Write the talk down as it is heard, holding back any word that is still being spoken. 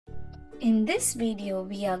In this video,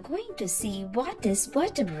 we are going to see what is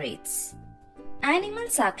vertebrates.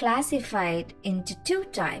 Animals are classified into two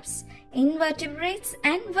types, invertebrates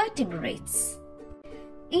and vertebrates.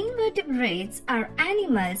 Invertebrates are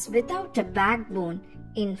animals without a backbone.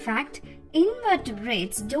 In fact,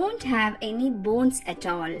 invertebrates don't have any bones at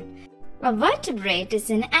all. A vertebrate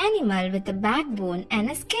is an animal with a backbone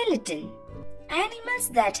and a skeleton. Animals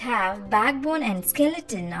that have backbone and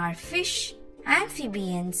skeleton are fish,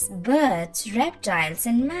 amphibians, birds, reptiles,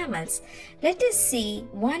 and mammals. Let us see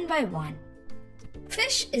one by one.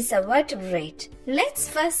 Fish is a vertebrate. Let's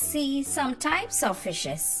first see some types of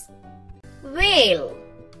fishes. Whale.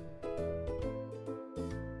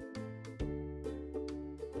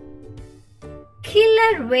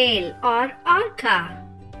 Killer whale or orca.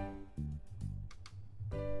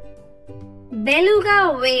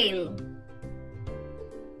 Beluga whale.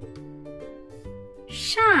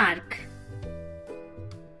 Shark.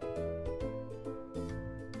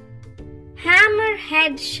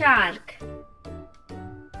 Hammerhead shark.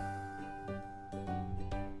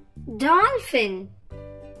 Dolphin.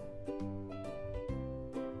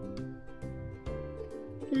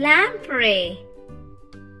 Lamprey.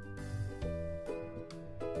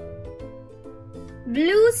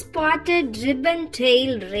 Blue spotted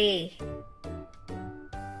ribbon-tail ray.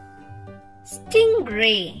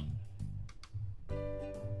 Stingray.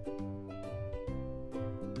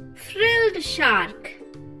 Frilled shark.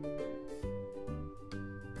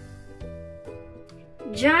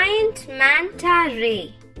 Giant manta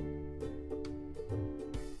ray.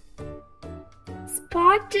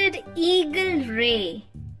 Spotted eagle ray.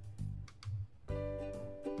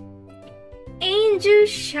 Angel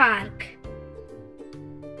shark.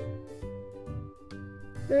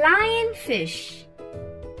 Lionfish.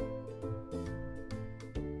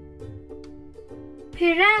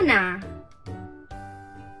 Piranha.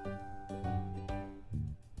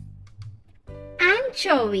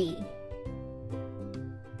 Anchovy.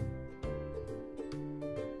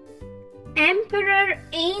 Emperor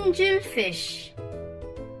angelfish.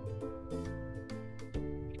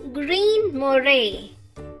 Green moray.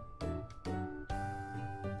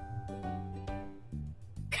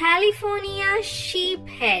 California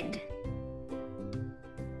sheephead.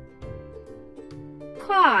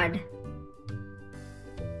 Cod.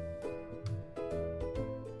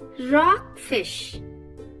 Rockfish.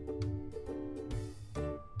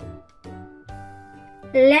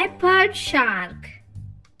 Leopard shark.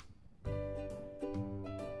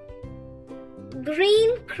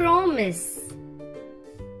 Green chromis.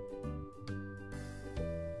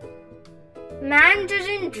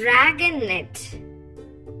 Mandarin dragonnet.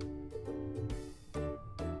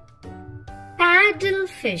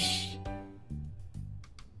 Paddlefish.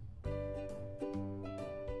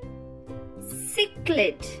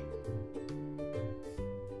 Cichlid.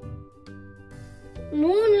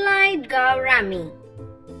 Moonlight gourami.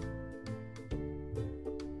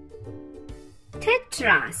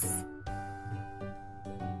 Tetras.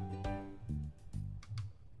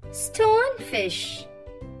 Stonefish.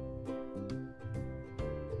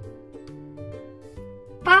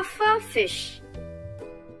 Pufferfish.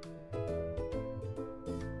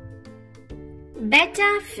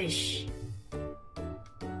 Betta fish.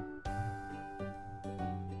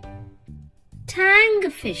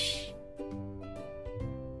 Tangfish.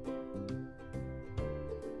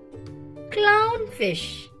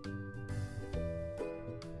 Clownfish.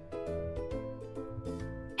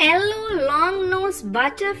 Yellow long-nosed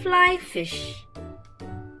butterfly fish.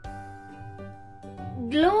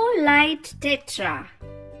 Glow light tetra.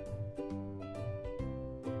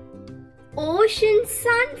 Ocean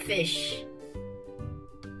sunfish.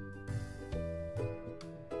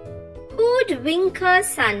 Hoodwinker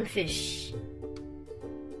sunfish.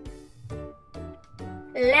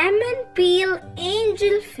 Lemon peel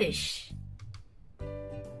angelfish.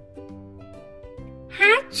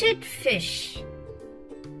 Hatchet fish.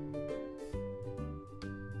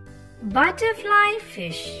 Butterfly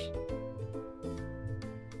fish.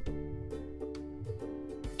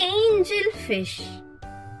 Angelfish.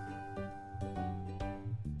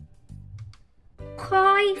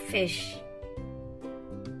 Koi fish.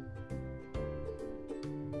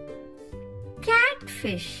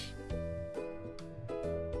 Catfish.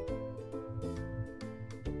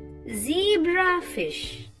 Zebra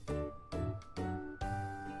fish.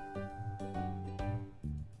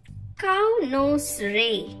 Cow nose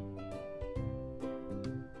ray.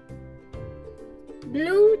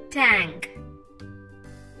 Blue tang.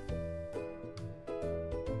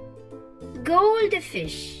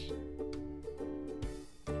 Goldfish.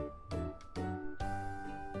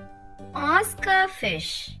 Oscar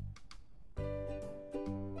fish.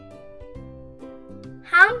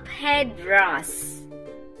 Humphead wrasse,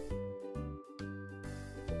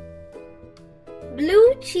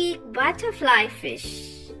 blue-cheek butterfly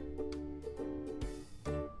fish,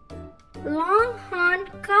 longhorn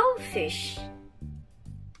cowfish,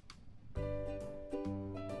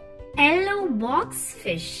 yellow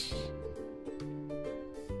boxfish,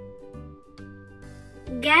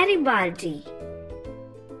 Garibaldi,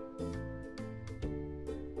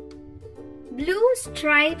 blue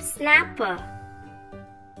striped snapper,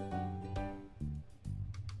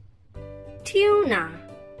 tuna.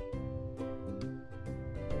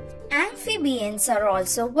 Amphibians are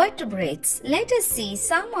also vertebrates. Let us see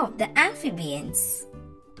some of the amphibians.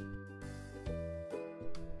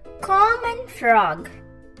 Common frog,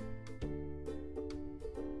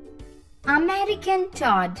 American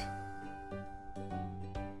toad,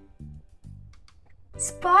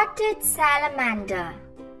 spotted salamander,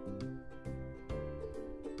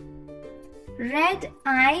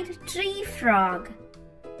 red-eyed tree frog,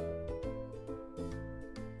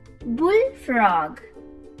 bullfrog,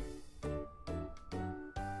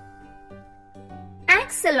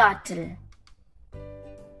 axolotl,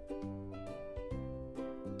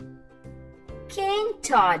 cane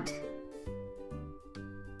toad,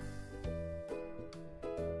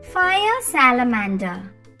 fire salamander,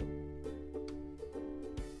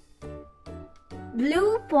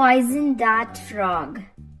 blue poison dart frog,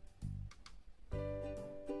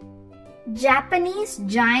 Japanese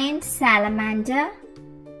giant salamander,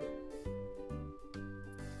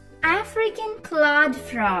 African clawed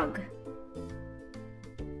frog,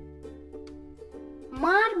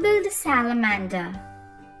 marbled salamander,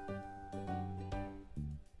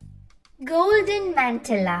 golden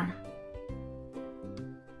mantilla,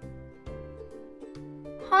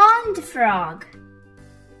 horned frog,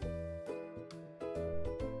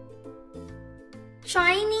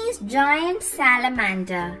 Chinese giant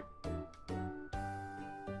salamander,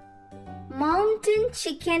 mountain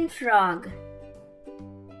chicken frog,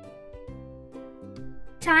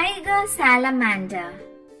 tiger salamander,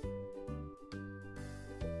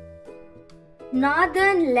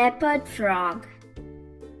 northern leopard frog,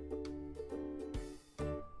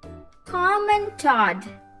 common toad,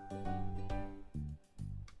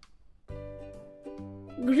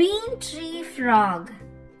 green tree frog,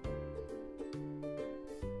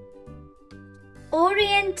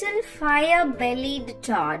 oriental fire-bellied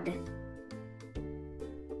toad,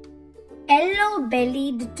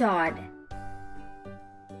 yellow-bellied toad,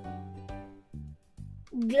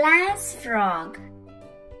 glass frog,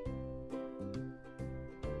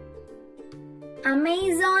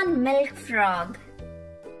 Amazon milk frog,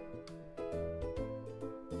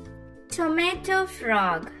 tomato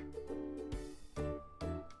frog,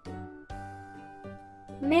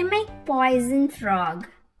 mimic poison frog,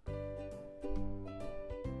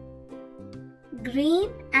 green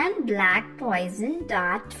and black poison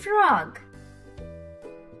dart frog,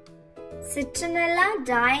 citronella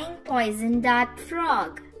dying poison dart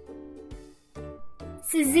frog,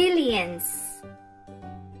 Sicilians,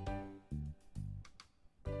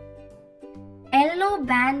 yellow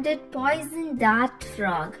banded poison dart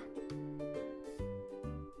frog,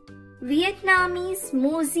 Vietnamese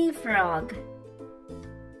mosey frog,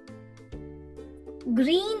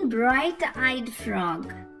 green bright-eyed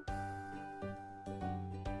frog,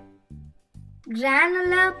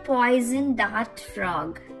 granular poison dart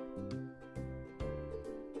frog,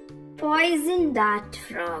 poison dart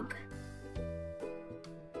frog,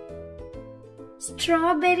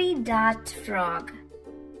 strawberry dart frog,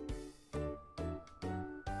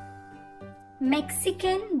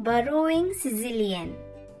 Mexican burrowing Sicilian.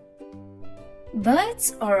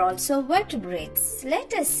 Birds are also vertebrates.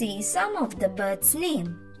 Let us see some of the birds'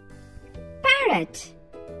 name. Parrot,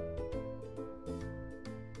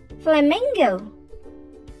 flamingo,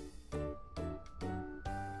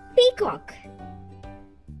 peacock,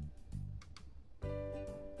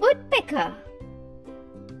 woodpecker,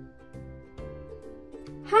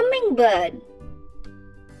 hummingbird,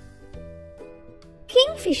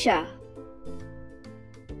 kingfisher,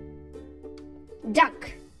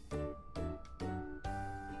 duck,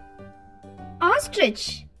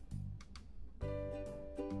 ostrich,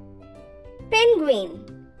 penguin,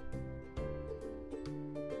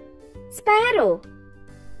 sparrow,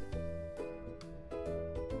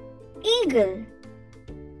 eagle,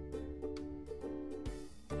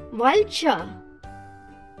 vulture,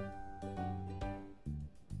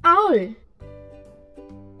 owl,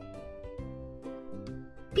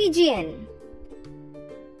 pigeon,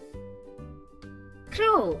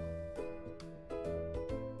 crow,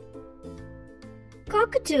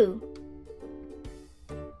 cockatoo,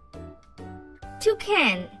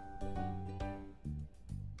 toucan,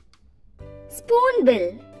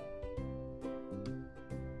 spoonbill,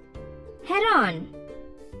 heron,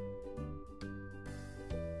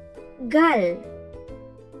 gull,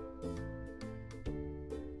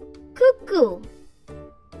 cuckoo,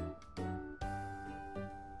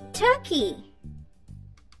 turkey,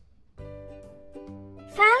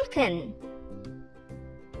 falcon,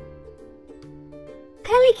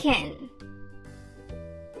 pelican,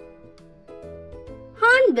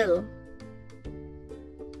 hornbill,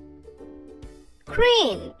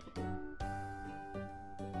 crane,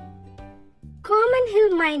 common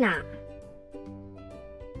hill myna,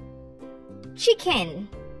 chicken,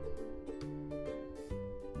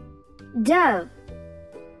 dove,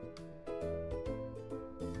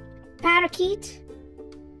 parakeet,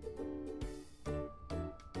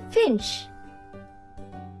 finch.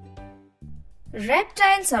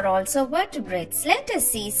 Reptiles are also vertebrates. Let us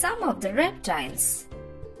see some of the reptiles.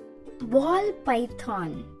 Ball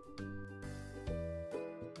python,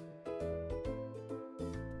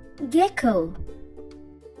 gecko,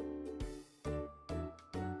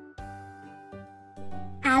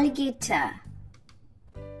 alligator,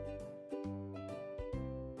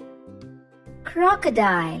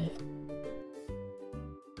 crocodile,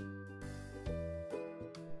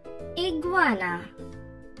 iguana,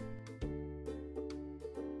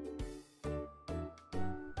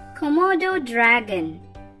 Komodo dragon,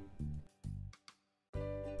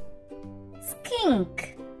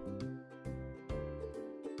 skink,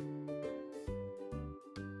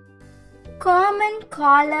 common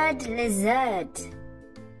collared lizard,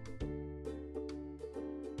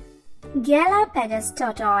 Galapagos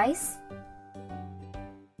tortoise,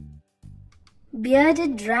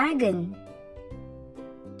 bearded dragon,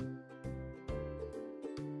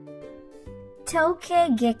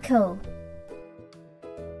 tokay gecko,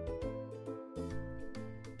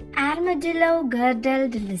 armadillo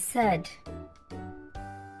girdled lizard,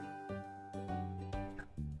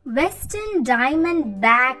 western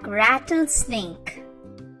diamondback rattlesnake,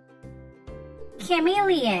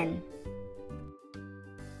 chameleon,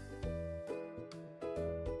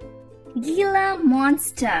 Gila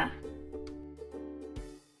monster,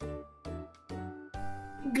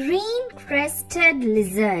 green-crested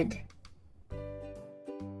lizard,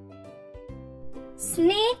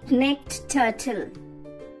 snake-necked turtle,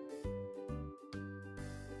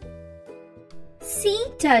 sea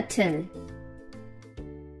turtle,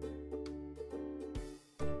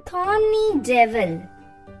 thorny devil,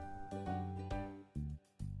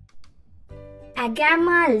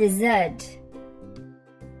 agama lizard,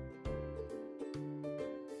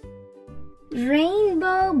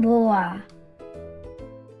 rainbow boa,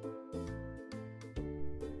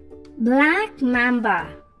 black mamba,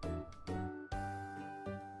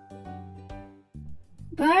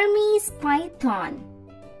 Burmese python,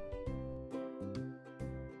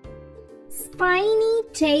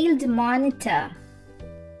 spiny-tailed monitor,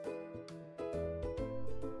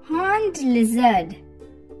 horned lizard,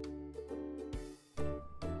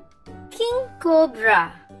 king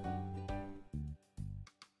cobra,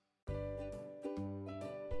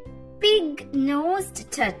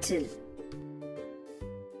 pig-nosed turtle,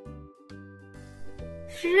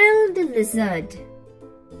 frilled lizard,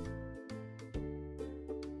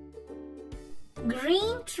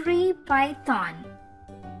 green tree python,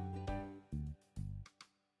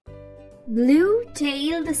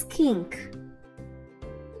 blue-tailed skink,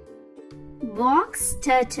 box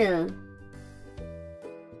turtle,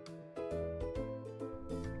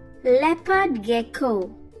 leopard gecko,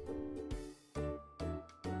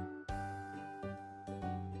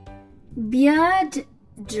 beard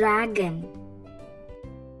dragon,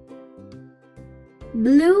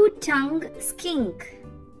 blue-tongued skink,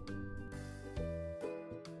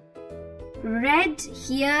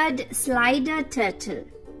 red-eared slider turtle,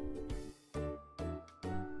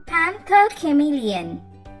 panther chameleon,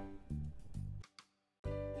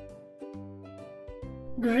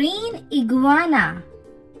 green iguana,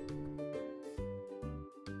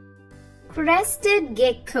 crested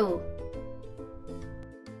gecko,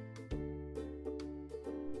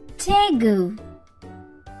 tegu,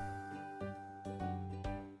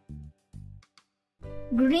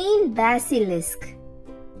 green basilisk.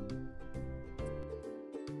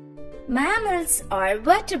 Mammals are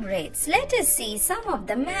vertebrates. Let us see some of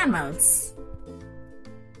the mammals.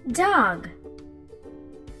 Dog,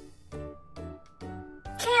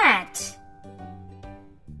 cat,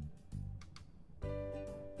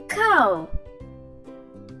 cow,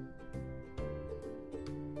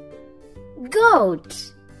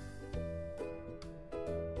 goat,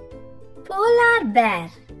 polar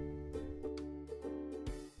bear,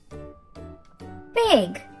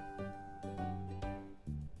 Pig,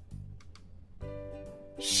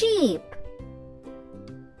 sheep,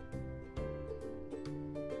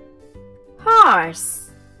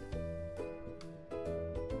 horse,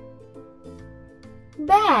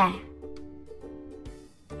 bear,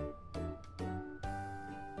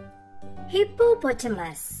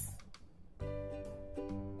 hippopotamus,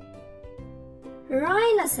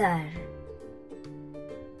 rhinoceros,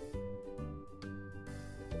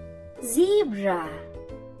 zebra,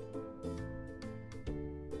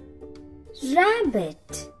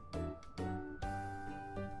 rabbit,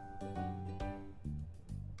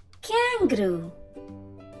 kangaroo,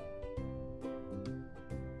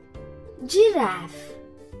 giraffe,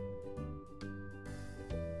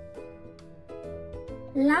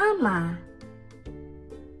 llama,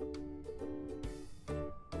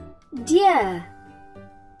 deer,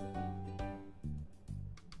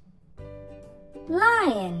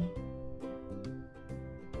 lion,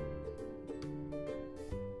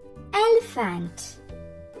 elephant,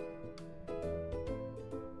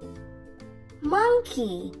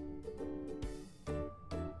 monkey,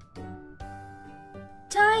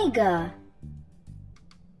 tiger,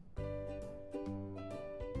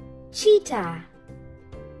 cheetah,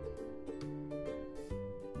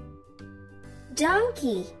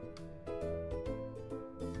 donkey,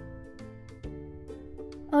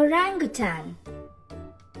 orangutan,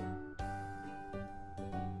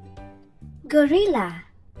 gorilla,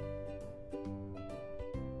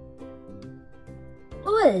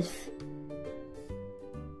 wolf,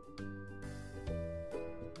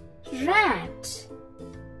 rat,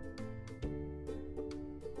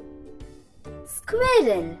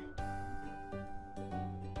 squirrel,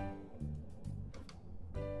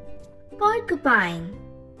 porcupine,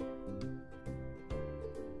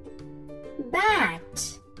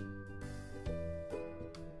 bat,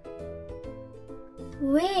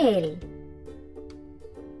 whale,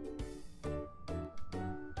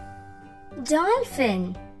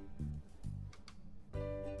 dolphin,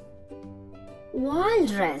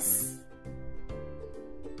 walrus,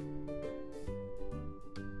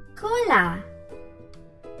 koala,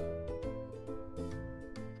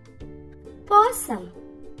 possum,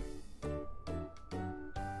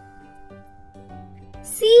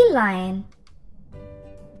 sea lion,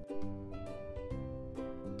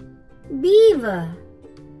 beaver.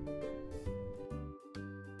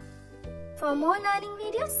 For more learning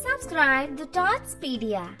videos, subscribe to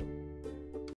Totspedia.